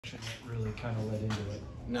action that really kind of led into it?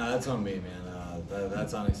 No, that's on me, man.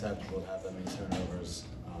 That's unacceptable to have that many turnovers.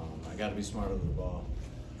 I got to be smarter with the ball.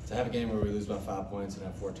 To have a game where we lose by 5 points and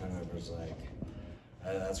have 4 turnovers, like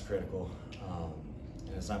that's critical.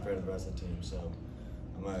 And it's not fair to the rest of the team. So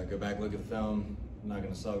I'm gonna go back, look at the film. I'm not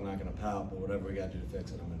gonna sulk, not gonna pout, but whatever we got to do to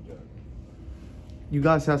fix it, I'm gonna do it. You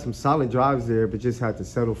guys had some solid drives there, but just had to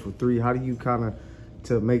settle for 3. How do you kind of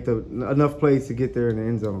to make enough plays to get there in the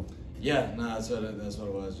end zone? Yeah, no, that's what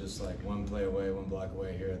it was. Just like one play away, one block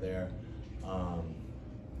away here or there.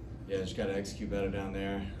 Yeah, just got to execute better down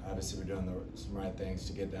there. Obviously, we're doing some right things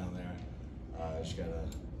to get down there. Just got to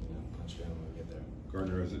punch down when we get there.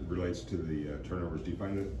 Gardner, as it relates to the turnovers, do you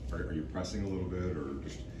find it? Are you pressing a little bit, or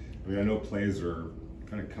just? I mean, I know plays are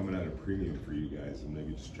kind of coming at a premium for you guys, and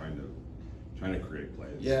maybe just trying to create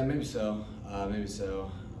plays. Yeah, maybe so. Maybe so.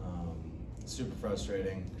 Super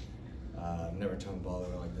frustrating. I've never turned the ball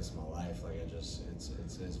over like this in my life. Like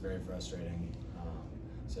it's very frustrating.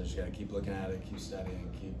 So just got to keep looking at it, keep studying,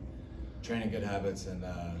 keep training good habits, and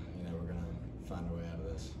we're gonna find our way out of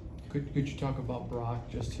this. Could you talk about Brock,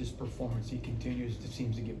 just his performance? He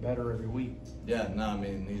seems to get better every week. Yeah, no, I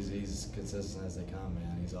mean, he's consistent as they come,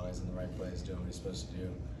 man. He's always in the right place doing what he's supposed to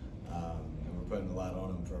do. And we're putting a lot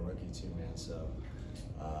on him for a rookie too, man. So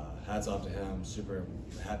hats off to him. Super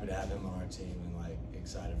happy to have him on our team and like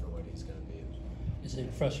excited for what he's gonna be. Is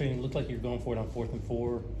it frustrating? It looked like you're going for it on 4th and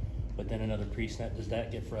 4, but then another pre-snap. Does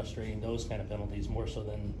that get frustrating? Those kind of penalties more so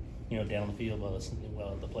than down the field while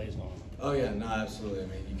the play's going. Oh yeah, no, absolutely. I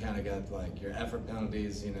mean, you kind of got like your effort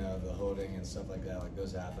penalties, the holding and stuff like that. Like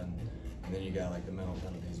those happen, and then you got like the mental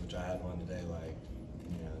penalties, which I had one today. Like,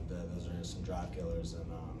 those are some drive killers, and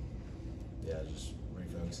yeah, just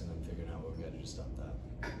refocusing and figuring out what we got to do to stop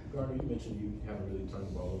that. Gardner, you mentioned you haven't really turned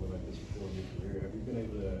the ball over like this before in your career. Have you been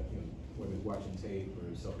able to, whether it's watching tape or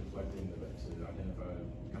self-reflecting, to identify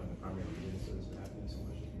kind of the primary reasons that's been happening so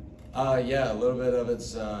much? Yeah, a little bit of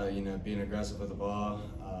it's being aggressive with the ball.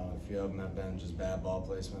 A few of them have been just bad ball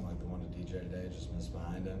placement, like the one to DJ today, just missed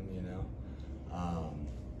behind him.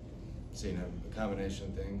 So a combination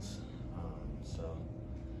of things. So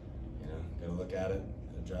gotta look at it,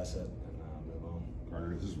 address it, and move on.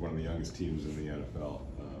 Gardner, this is one of the youngest teams in the NFL,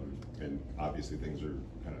 and obviously things are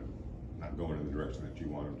kind of not going in the direction that you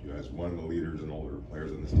want them to. As one of the leaders and older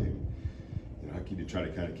players on this team, how can you try to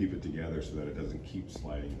kind of keep it together so that it doesn't keep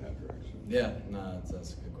sliding in that direction? Yeah, no,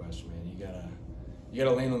 that's a good question, man. You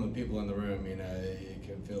gotta lean on the people in the room. You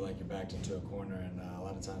can feel like you're backed into a corner, and a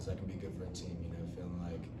lot of times that can be good for a team. Feeling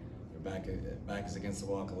like your back is against the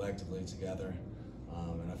wall collectively together,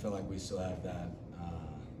 and I feel like we still have that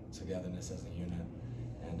togetherness as a unit,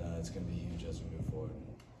 and it's gonna be huge as we move forward.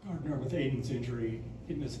 Gardner, with Aiden's injury,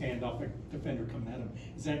 hitting his hand off a defender coming at him,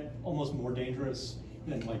 is that almost more dangerous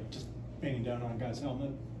than like just banging down on a guy's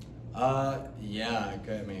helmet? Yeah, it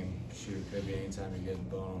could. I mean, shoot, it could be anytime you're getting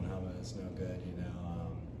bone on helmet, it's no good, yeah.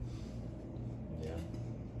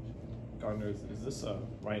 Gardner, is this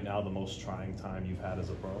right now the most trying time you've had as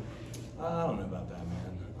a pro? I don't know about that,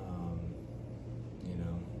 man.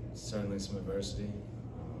 Certainly some adversity.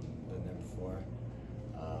 Been there before.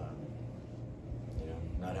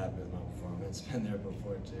 Not happy with my performance. Been there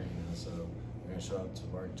before too, So we're gonna show up to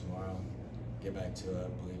work tomorrow, get back to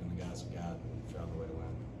it, believe in the guys we got, and figure out the way to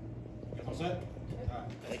win. How's that?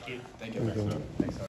 Thank you. Thank you. Thanks,